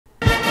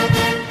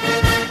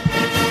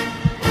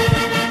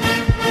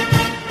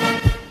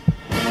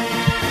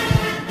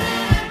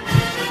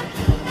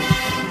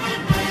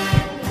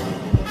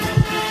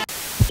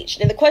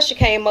question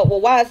came up,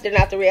 well, why is there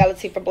not the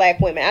reality for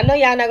black women? I know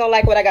y'all not gonna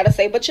like what I gotta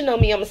say, but you know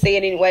me, I'm gonna say it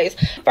anyways.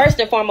 First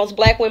and foremost,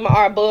 black women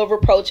are above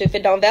reproach. If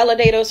it don't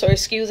validate us or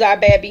excuse our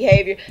bad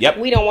behavior,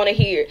 we don't want to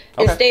hear it.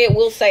 Okay. Instead,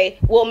 we'll say,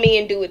 well,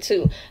 men do it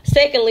too.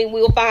 Secondly,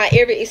 we'll find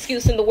every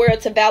excuse in the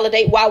world to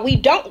validate why we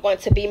don't want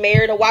to be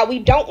married or why we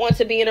don't want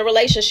to be in a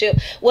relationship.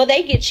 Well,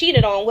 they get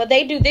cheated on. Well,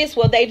 they do this.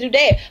 Well, they do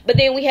that. But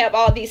then we have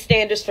all these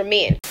standards for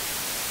men.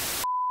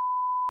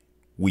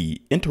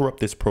 We interrupt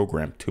this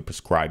program to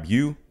prescribe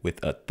you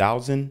with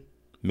 1,000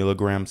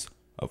 milligrams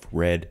of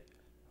red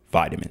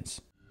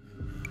vitamins.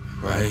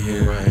 Right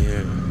here,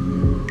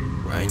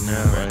 right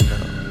now,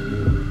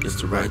 it's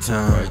the right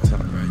time,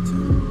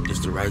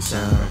 it's the right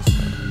sound,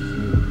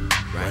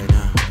 right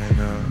now, right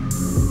now.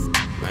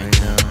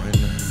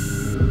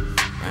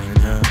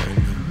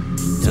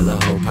 Tell the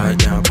whole pipe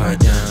down, pipe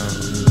down,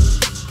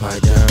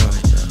 pipe down,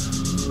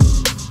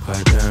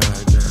 pipe down,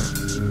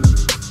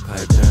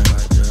 pipe down.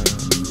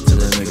 Tell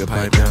that nigga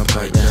pipe down,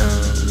 pipe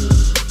down,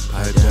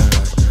 pipe down,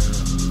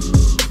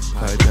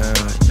 pipe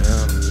down,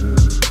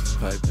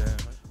 pipe down.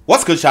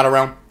 What's good, shout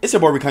around? It's your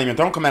boy Reclaim Your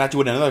Throne coming at you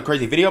with another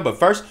crazy video. But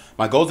first,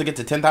 my goal is to get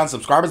to 10,000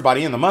 subscribers by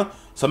the end of the month.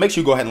 So make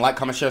sure you go ahead and like,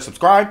 comment, share,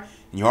 subscribe.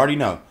 And you already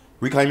know,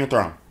 Reclaim Your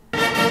Throne.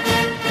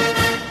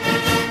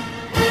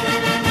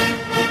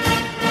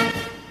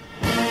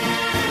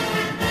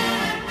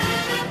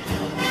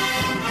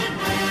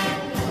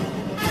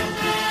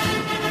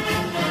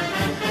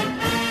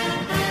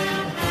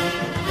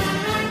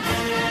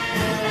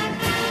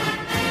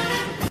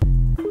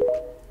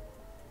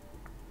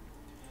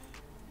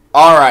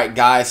 Alright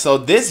guys, so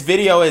this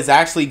video is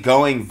actually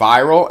going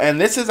viral,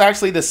 and this is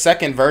actually the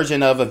second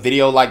version of a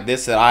video like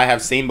this that I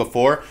have seen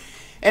before.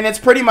 And it's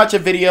pretty much a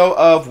video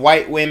of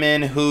white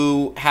women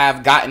who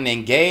have gotten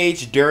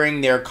engaged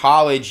during their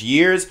college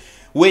years,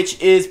 which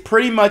is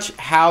pretty much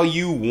how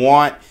you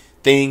want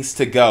things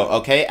to go,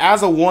 okay?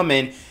 As a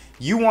woman,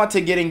 you want to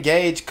get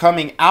engaged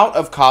coming out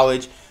of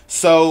college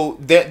so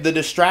that the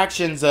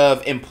distractions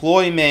of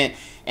employment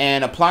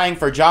and applying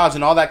for jobs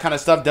and all that kind of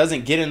stuff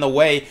doesn't get in the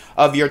way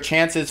of your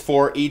chances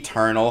for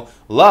eternal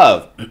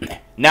love.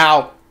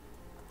 Now,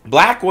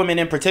 black women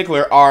in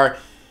particular are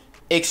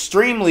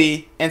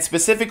extremely and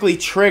specifically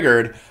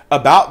triggered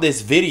about this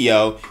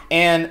video,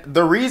 and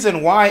the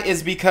reason why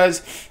is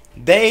because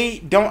they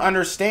don't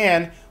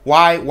understand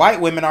why white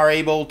women are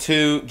able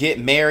to get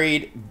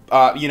married,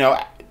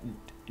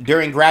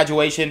 during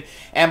graduation,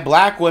 and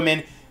black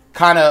women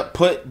kind of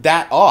put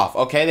that off,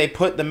 okay? They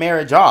put the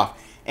marriage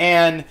off.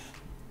 And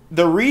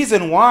the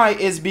reason why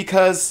is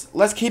because,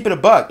 let's keep it a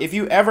buck, if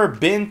you ever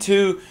been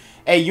to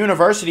a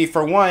university,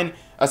 for one,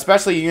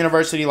 especially a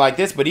university like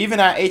this, but even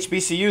at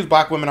HBCUs,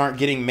 black women aren't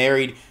getting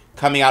married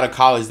coming out of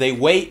college. They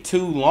wait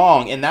too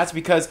long, and that's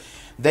because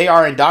they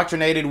are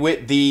indoctrinated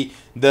with the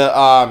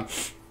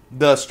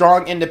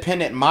strong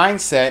independent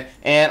mindset,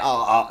 and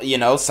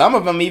some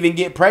of them even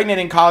get pregnant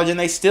in college and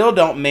they still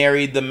don't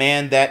marry the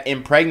man that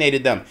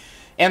impregnated them.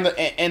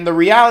 And the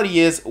reality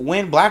is,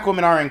 when black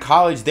women are in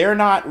college, they're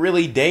not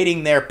really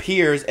dating their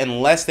peers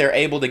unless they're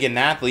able to get an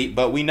athlete.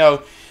 But we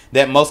know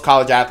that most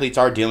college athletes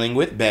are dealing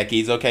with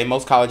Beckys, okay?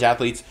 Most college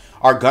athletes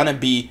are going to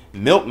be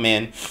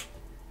milkmen.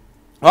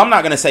 Well, I'm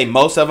not going to say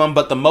most of them,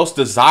 but the most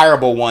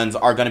desirable ones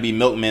are going to be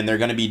milkmen. They're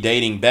going to be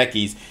dating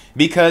Beckys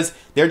because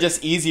they're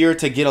just easier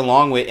to get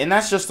along with. And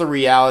that's just the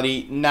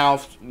reality. Now,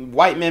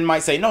 white men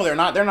might say, no, they're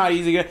not. They're not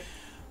easy.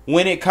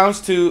 When it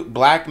comes to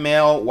black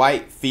male,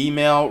 white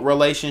female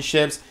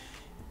relationships,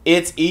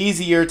 it's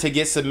easier to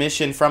get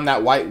submission from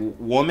that white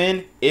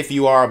woman if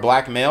you are a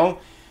black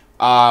male.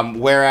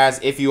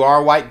 Whereas if you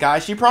are a white guy,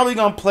 she's probably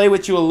going to play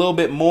with you a little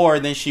bit more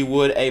than she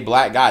would a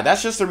black guy.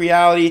 That's just the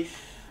reality.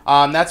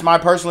 That's my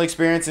personal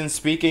experience in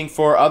speaking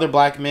for other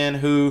black men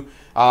who,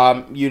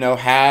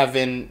 have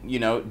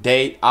and,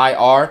 date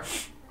IR.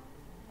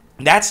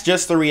 That's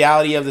just the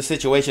reality of the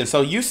situation.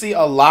 So you see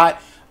a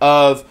lot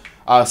of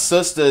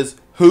sisters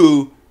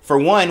who, for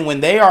one, when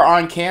they are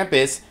on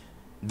campus,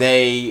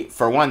 they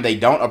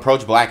don't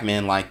approach black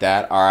men like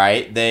that, all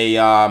right? They,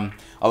 a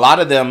lot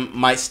of them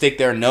might stick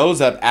their nose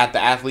up at the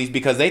athletes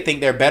because they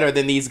think they're better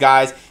than these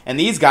guys. And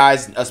these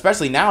guys,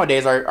 especially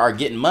nowadays, are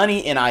getting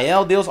money,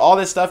 NIL deals, all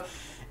this stuff.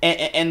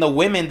 And the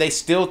women, they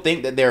still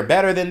think that they're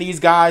better than these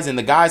guys, and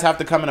the guys have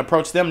to come and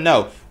approach them.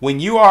 No, when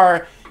you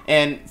are,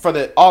 and for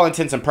all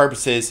intents and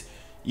purposes,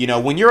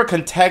 when you're a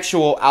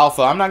contextual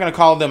alpha, I'm not going to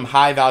call them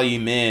high-value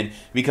men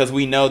because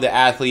we know that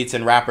athletes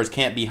and rappers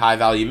can't be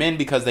high-value men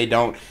because they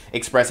don't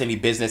express any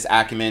business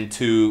acumen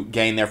to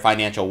gain their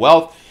financial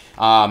wealth.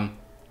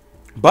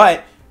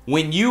 But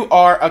when you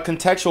are a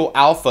contextual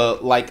alpha,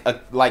 like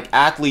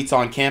athletes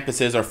on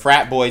campuses or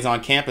frat boys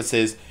on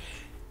campuses,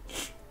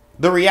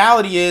 the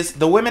reality is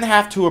the women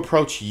have to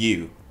approach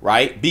you,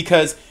 right?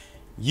 Because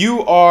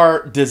you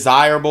are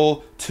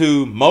desirable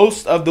to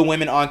most of the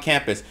women on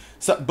campus.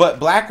 So, but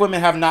black women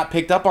have not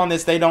picked up on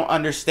this. They don't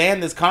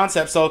understand this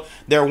concept. So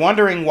they're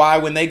wondering why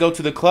when they go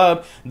to the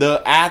club,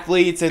 the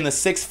athletes and the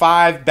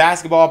 6'5"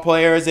 basketball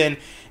players and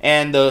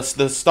the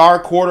star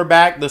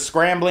quarterback, the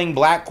scrambling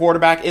black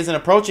quarterback isn't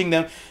approaching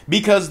them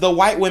because the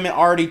white women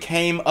already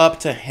came up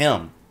to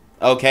him.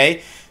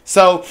 Okay?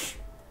 So,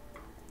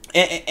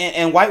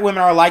 and white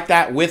women are like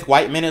that with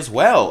white men as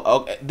well.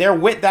 Okay? They're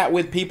with that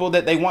with people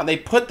that they want. They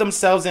put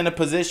themselves in a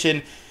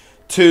position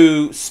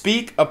to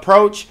speak,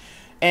 approach,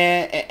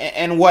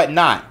 and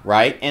whatnot,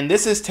 right? And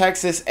this is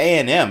Texas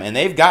A&M, and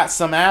they've got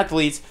some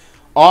athletes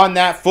on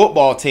that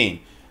football team.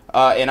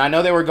 And I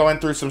know they were going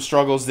through some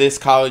struggles this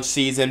college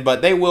season,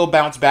 but they will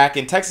bounce back.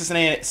 And Texas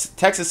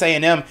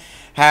A&M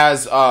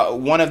has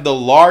one of the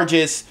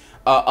largest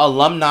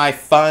alumni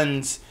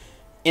funds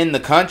in the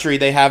country.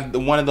 They have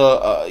one of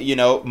the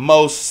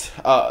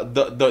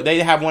they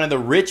have one of the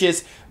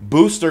richest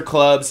booster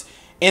clubs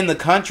in the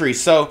country.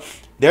 So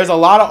there's a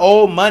lot of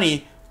old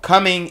money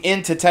coming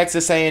into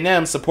Texas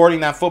A&M,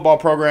 supporting that football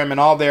program and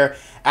all their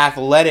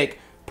athletic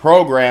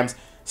programs.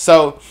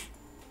 So,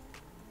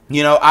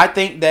 I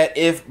think that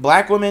if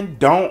black women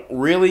don't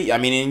really,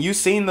 and you've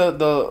seen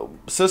the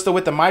sister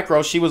with the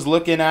micro, she was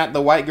looking at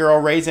the white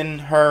girl raising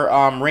her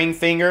ring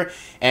finger,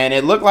 and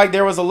it looked like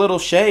there was a little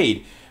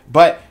shade.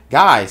 But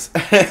guys,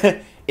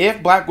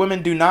 if black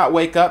women do not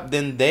wake up,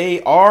 then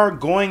they are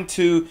going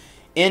to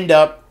end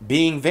up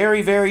being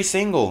very, very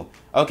single.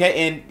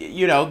 Okay,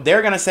 and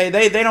they're gonna say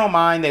they don't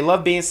mind, they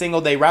love being single,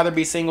 they rather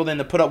be single than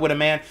to put up with a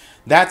man.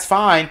 That's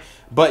fine,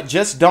 but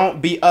just don't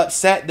be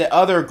upset that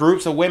other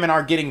groups of women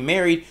are getting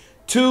married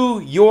to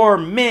your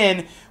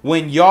men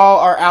when y'all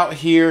are out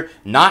here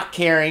not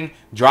caring,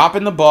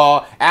 dropping the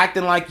ball,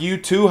 acting like you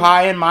too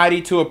high and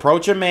mighty to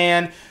approach a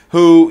man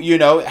who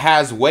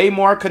has way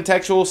more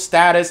contextual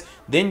status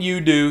than you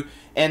do.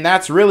 And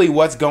that's really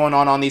what's going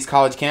on these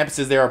college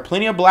campuses. There are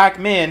plenty of black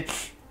men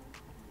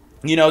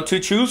to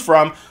choose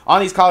from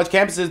on these college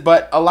campuses,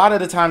 but a lot of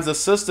the times the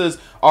sisters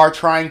are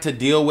trying to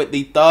deal with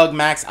the Thug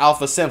Max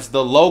Alpha Simps,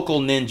 the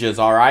local ninjas,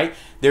 all right?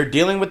 They're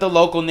dealing with the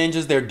local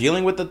ninjas, they're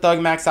dealing with the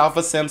Thug Max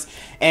Alpha Simps,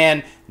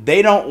 and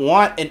they don't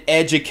want an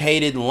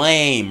educated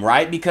lame,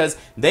 right? Because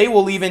they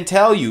will even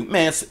tell you,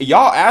 man,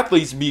 y'all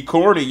athletes be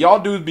corny, y'all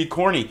dudes be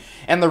corny.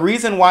 And the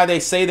reason why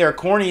they say they're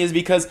corny is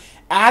because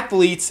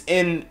athletes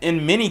in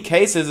many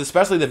cases,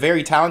 especially the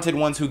very talented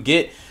ones who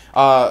get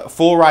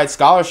full ride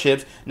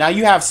scholarships. Now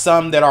you have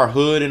some that are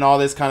hood and all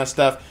this kind of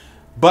stuff,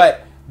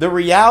 but the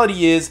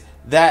reality is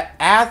that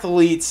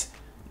athletes,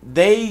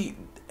 they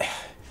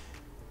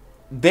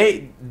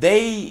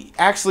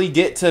actually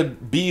get to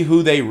be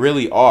who they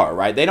really are,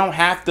 right? They don't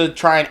have to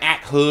try and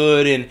act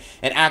hood and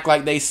act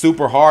like they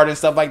super hard and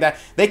stuff like that.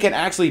 They can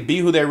actually be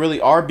who they really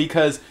are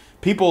because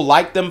people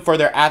like them for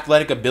their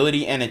athletic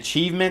ability and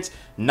achievements,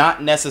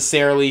 not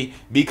necessarily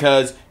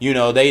because,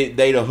 they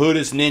the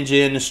hoodest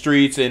ninja in the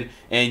streets and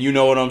you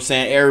know what I'm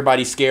saying,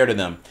 everybody's scared of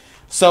them.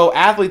 So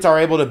athletes are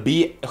able to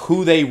be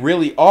who they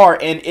really are.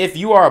 And if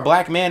you are a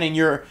black man and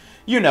you're,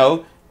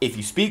 if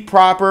you speak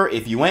proper,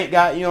 if you ain't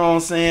got,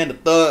 the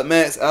Thug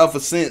Max Alpha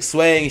Scent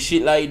swag and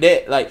shit like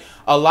that, like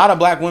a lot of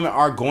black women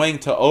are going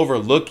to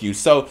overlook you.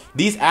 So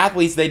these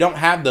athletes, they don't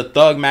have the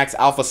Thug Max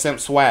Alpha Simp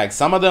swag.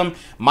 Some of them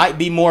might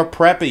be more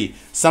preppy.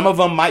 Some of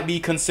them might be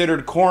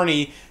considered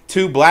corny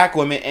to black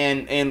women.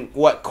 And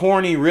what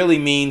corny really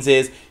means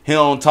is he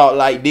don't talk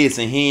like this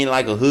and he ain't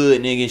like a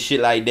hood nigga and shit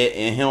like that.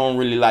 And he don't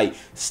really like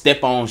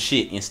step on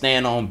shit and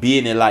stand on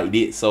business like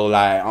this. So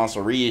like on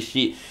some real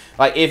shit.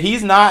 Like if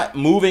he's not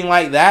moving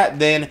like that,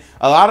 then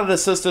a lot of the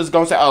sisters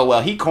gonna say, oh,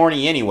 well, he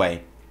corny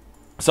anyway.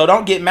 So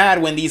don't get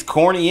mad when these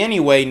corny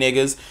anyway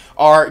niggas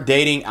are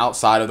dating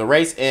outside of the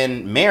race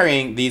and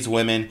marrying these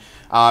women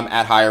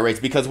at higher rates.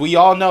 Because we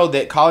all know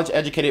that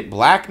college-educated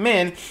black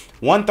men,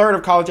 1/3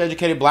 of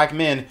college-educated black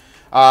men,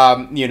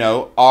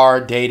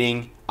 are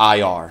dating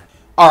IR.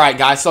 All right,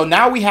 guys, so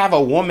now we have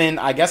a woman,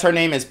 I guess her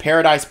name is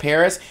Paradise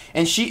Paris,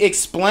 and she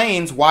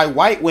explains why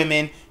white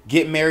women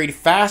get married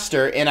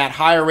faster and at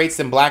higher rates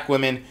than black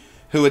women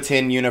who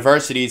attend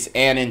universities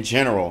and in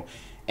general.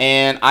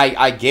 And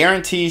I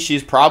guarantee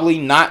she's probably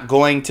not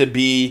going to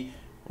be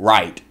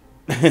right.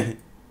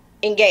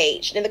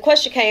 Engaged. And the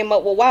question came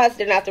up, well, why is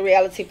there not the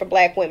reality for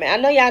black women? I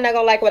know y'all not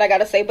gonna like what I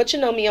gotta say, but you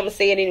know me, I'm gonna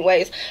say it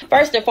anyways.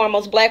 First and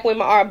foremost, black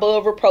women are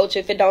above reproach.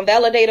 If it don't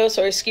validate us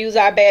or excuse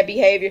our bad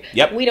behavior,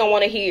 we don't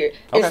want to hear it.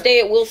 Okay.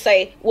 Instead, we'll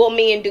say, well,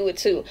 men do it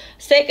too.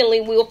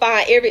 Secondly, we'll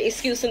find every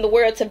excuse in the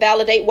world to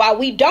validate why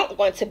we don't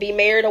want to be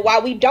married or why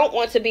we don't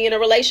want to be in a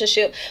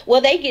relationship.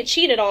 Well, they get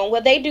cheated on.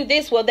 Well, they do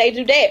this. Well, they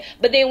do that.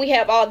 But then we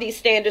have all these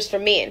standards for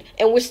men,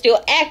 and we're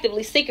still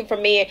actively seeking for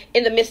men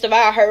in the midst of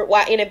our hurt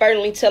while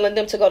inadvertently telling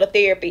them to go to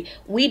therapy.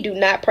 We do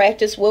not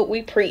practice what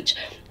we preach.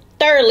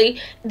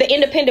 Thirdly, the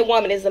independent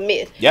woman is a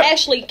myth.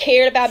 Actually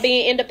cared about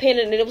being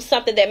independent and it was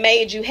something that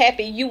made you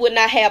happy, you would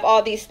not have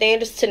all these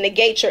standards to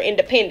negate your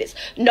independence.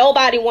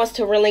 Nobody wants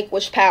to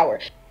relinquish power.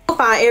 You'll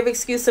find every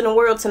excuse in the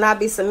world to not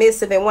be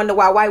submissive and wonder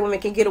why white women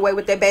can get away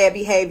with their bad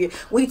behavior.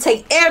 We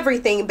take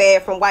everything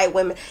bad from white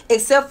women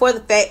except for the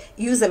fact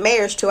using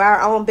marriage to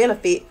our own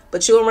benefit.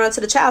 But you'll run to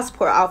the child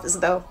support office,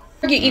 though.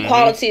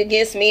 Equality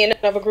against men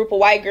of a group of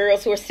white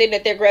girls who are sitting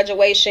at their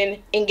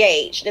graduation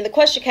engaged. And the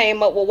question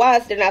came up, well, why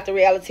is there not the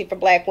reality for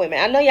black women?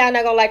 I know y'all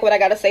not gonna like what I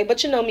gotta say,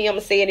 but you know me, I'm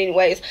gonna say it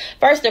anyways.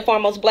 First and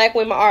foremost, black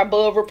women are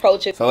above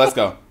reproach. So let's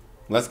go.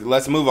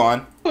 Let's move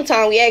on.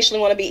 Sometimes we actually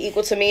want to be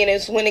equal to men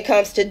is when it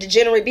comes to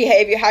degenerate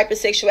behavior,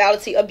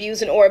 hypersexuality,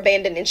 abusing or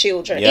abandoning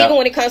children. Yep. Even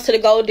when it comes to the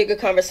gold digger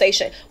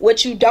conversation,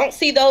 what you don't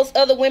see those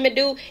other women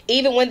do,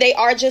 even when they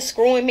are just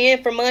screwing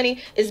men for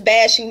money, is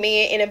bashing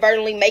men,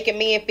 inadvertently making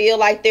men feel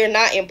like they're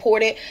not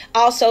important.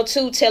 Also,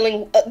 too,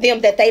 telling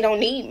them that they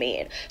don't need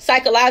men.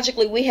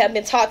 Psychologically, we have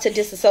been taught to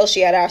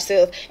disassociate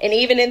ourselves. And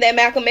even in that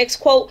Malcolm X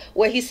quote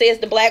where he says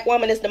the black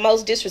woman is the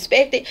most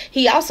disrespected,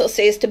 he also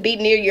says to be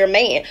near your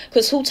man.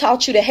 Because who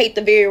taught you to hate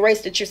the very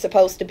race that you're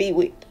supposed to be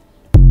with?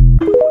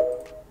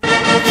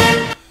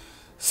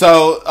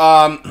 So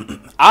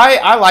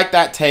I like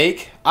that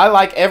take. I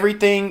like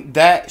everything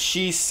that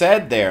she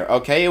said there.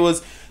 Okay, it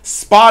was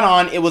spot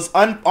on. It was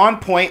on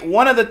point.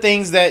 One of the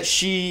things that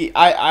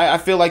I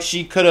feel like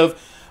she could have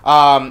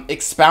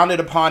expounded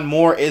upon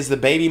more is the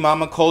baby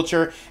mama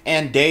culture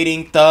and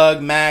dating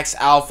thug max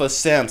alpha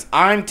simps.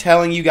 I'm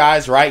telling you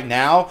guys right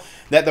now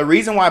that the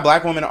reason why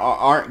black women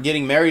aren't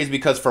getting married is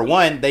because, for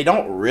one, they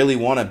don't really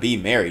want to be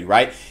married,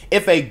 right?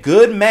 If a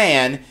good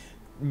man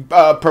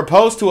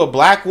proposed to a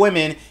black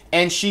woman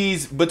and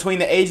she's between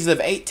the ages of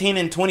 18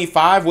 and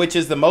 25, which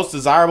is the most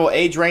desirable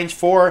age range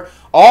for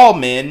all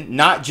men,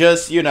 not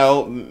just, you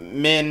know,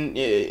 men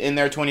in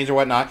their 20s or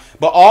whatnot,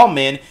 but all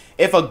men.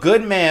 If a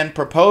good man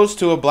proposed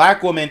to a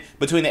black woman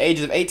between the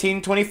ages of 18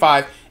 and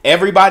 25,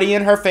 everybody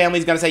in her family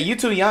is going to say, you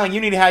too young,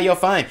 you need to have your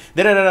fun,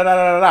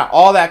 da-da-da-da-da-da-da,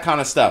 all that kind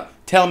of stuff.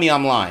 Tell me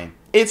I'm lying.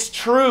 It's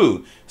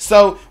true.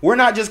 So we're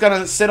not just going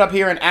to sit up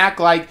here and act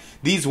like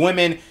these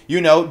women,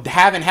 you know,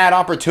 haven't had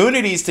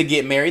opportunities to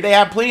get married. They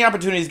have plenty of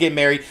opportunities to get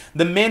married.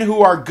 The men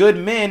who are good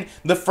men,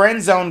 the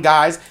friend zone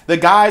guys, the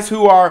guys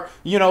who are,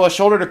 you know, a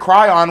shoulder to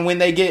cry on when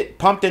they get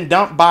pumped and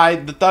dumped by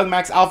the Thug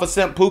Max Alpha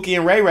Simp, Pookie,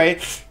 and Ray Ray.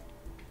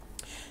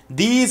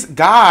 These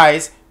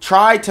guys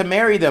tried to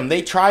marry them.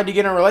 They tried to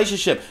get in a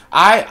relationship.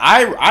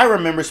 I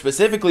remember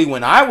specifically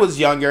when I was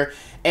younger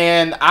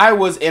and I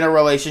was in a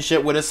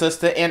relationship with a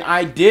sister and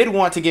I did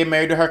want to get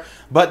married to her.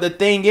 But the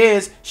thing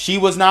is, she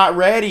was not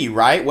ready,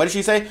 right? What did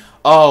she say?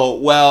 Oh,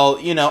 well,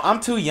 you know, I'm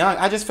too young.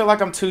 I just feel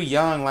like I'm too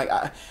young. Like,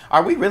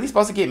 are we really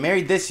supposed to get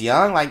married this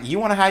young? Like, you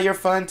want to have your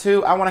fun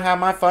too? I want to have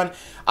my fun.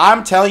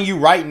 I'm telling you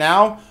right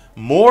now,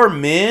 more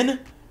men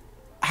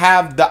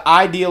have the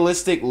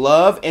idealistic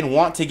love and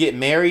want to get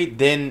married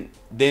than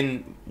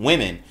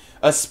women,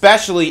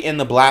 especially in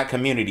the black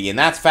community. And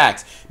that's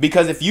facts,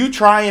 because if you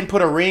try and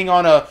put a ring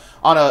on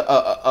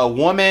a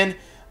woman,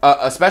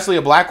 especially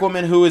a black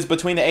woman who is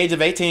between the age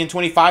of 18 and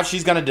 25,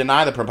 she's going to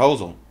deny the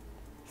proposal.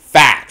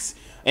 Facts.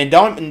 And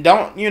don't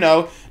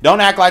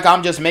act like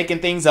I'm just making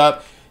things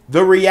up.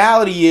 The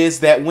reality is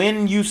that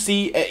when you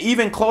see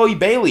even Chloe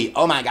Bailey,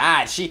 oh my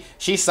God,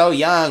 she's so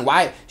young.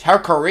 Why her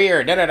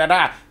career? Da da da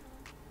da.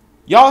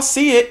 Y'all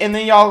see it, and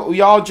then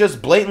y'all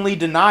just blatantly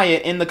deny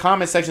it in the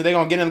comment section. They're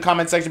going to get in the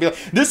comment section and be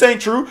like, this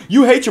ain't true.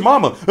 You hate your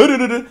mama.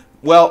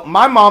 Well,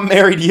 my mom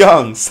married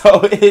young,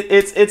 so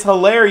it's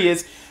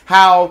hilarious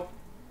how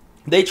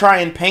they try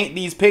and paint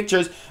these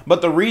pictures.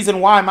 But the reason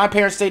why my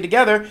parents stayed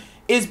together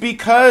is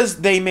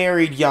because they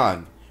married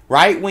young,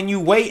 right? When you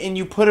wait and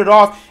you put it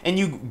off and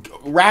you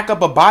rack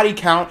up a body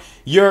count,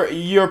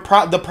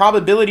 the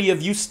probability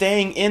of you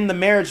staying in the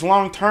marriage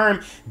long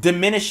term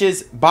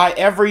diminishes by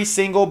every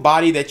single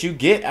body that you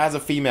get as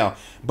a female.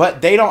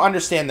 But they don't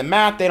understand the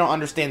math. They don't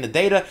understand the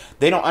data.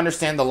 They don't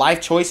understand the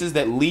life choices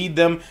that lead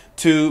them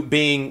to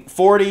being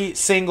 40,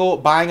 single,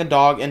 buying a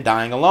dog, and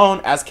dying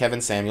alone, as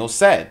Kevin Samuels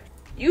said.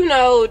 You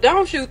know,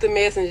 don't shoot the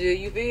messenger.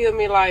 You feel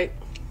me? Like,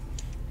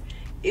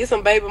 it's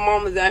some baby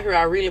mamas out here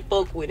I really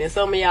fuck with, and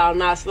some of y'all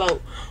not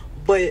slow.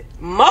 But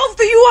most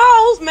of you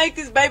hoes make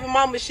this baby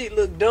mama shit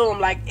look dumb.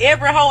 Like,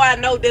 every hoe I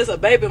know that's a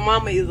baby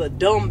mama is a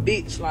dumb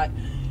bitch. Like,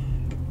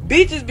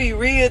 bitches be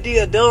real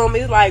deal dumb.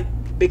 It's like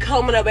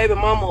becoming a baby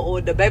mama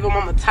or the baby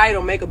mama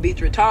title make a bitch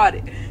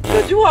retarded.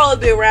 But you hoes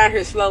be around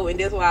here slow, and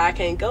that's why I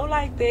can't go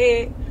like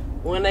that.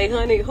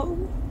 1-800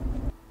 who?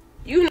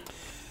 You know.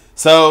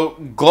 So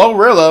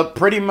Glorilla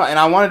pretty much, and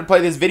I wanted to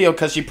play this video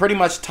because she pretty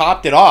much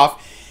topped it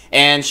off,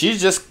 and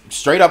she's just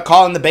straight up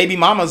calling the baby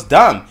mamas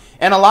dumb.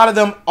 And a lot of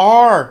them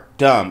are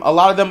dumb. A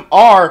lot of them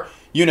are,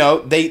 you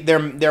know,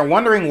 they're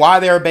wondering why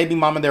they're a baby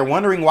mama. They're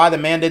wondering why the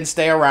man didn't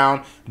stay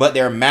around, but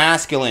they're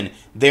masculine.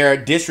 They're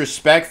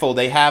disrespectful.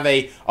 They have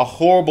a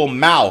horrible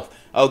mouth.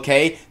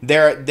 Okay,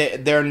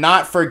 they're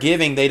not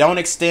forgiving. They don't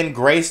extend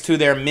grace to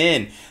their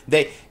men.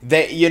 They're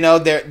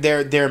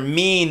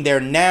mean. They're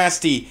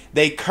nasty.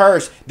 They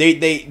curse.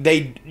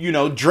 They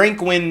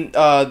drink when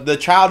the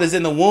child is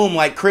in the womb,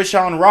 like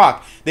Krishan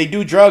Rock. They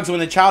do drugs when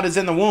the child is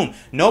in the womb.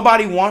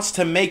 Nobody wants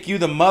to make you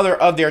the mother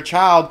of their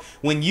child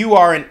when you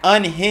are an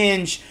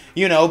unhinged,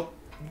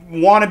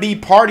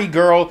 wannabe party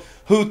girl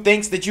who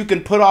thinks that you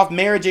can put off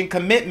marriage and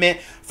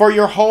commitment for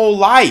your whole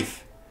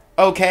life.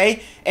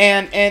 Okay,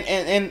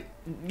 and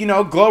you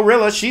know,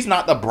 Glorilla, she's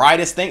not the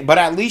brightest thing, but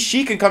at least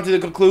she can come to the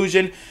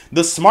conclusion,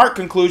 the smart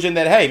conclusion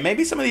that, hey,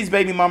 maybe some of these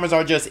baby mamas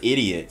are just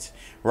idiots,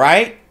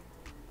 right?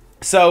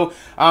 So,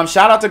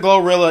 shout out to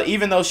Glorilla,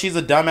 even though she's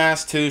a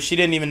dumbass too. She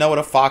didn't even know what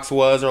a fox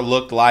was or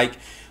looked like.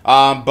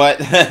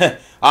 But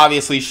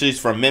obviously she's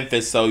from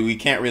Memphis, so we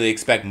can't really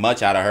expect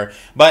much out of her.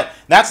 But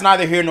that's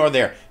neither here nor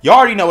there. You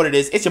already know what it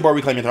is. It's your boy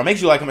Reclaim Your Throne. Make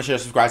sure you like, comment, share,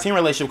 subscribe. See in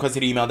relationship because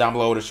to the email down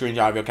below with a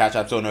screenshot of your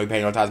CashApp so no you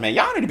pay no ties, man.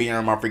 Y'all need to be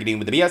in more freaking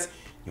with the BS.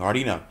 You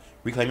already know.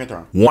 Reclaim Your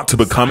Throne. Want to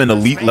become an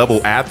elite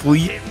level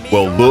athlete?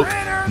 Well, look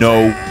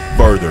no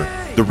further.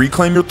 The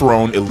Reclaim Your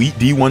Throne Elite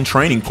D1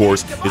 training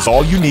course is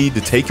all you need to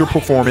take your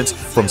performance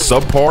from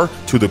subpar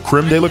to the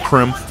creme de la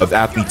creme of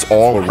athletes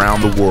all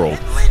around the world.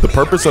 The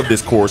purpose of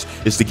this course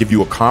is to give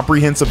you a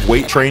comprehensive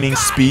weight training,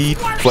 speed,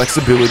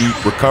 flexibility,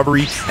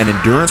 recovery, and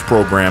endurance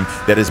program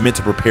that is meant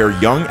to prepare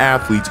young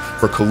athletes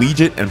for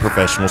collegiate and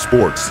professional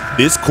sports.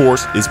 This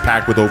course is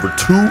packed with over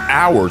 2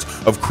 hours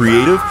of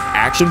creative,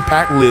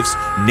 action-packed lifts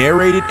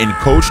narrated and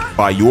coached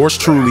by yours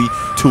truly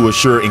to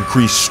assure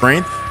increased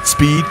strength,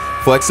 speed,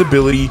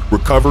 flexibility,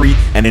 recovery,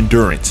 and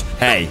endurance.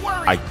 Hey,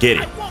 I get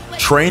it.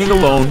 Training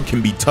alone can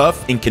be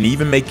tough and can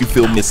even make you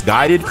feel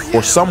misguided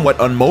or somewhat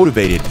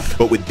unmotivated.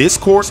 But with this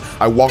course,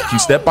 I walk you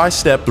step by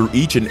step through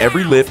each and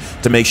every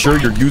lift to make sure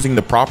you're using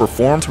the proper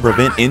form to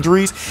prevent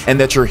injuries and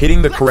that you're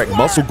hitting the correct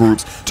muscle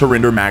groups to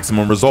render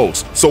maximum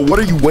results. So what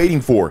are you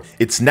waiting for?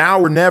 It's now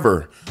or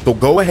never. So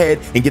go ahead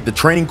and get the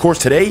training course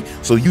today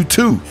so you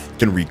too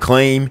can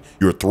reclaim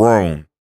your throne.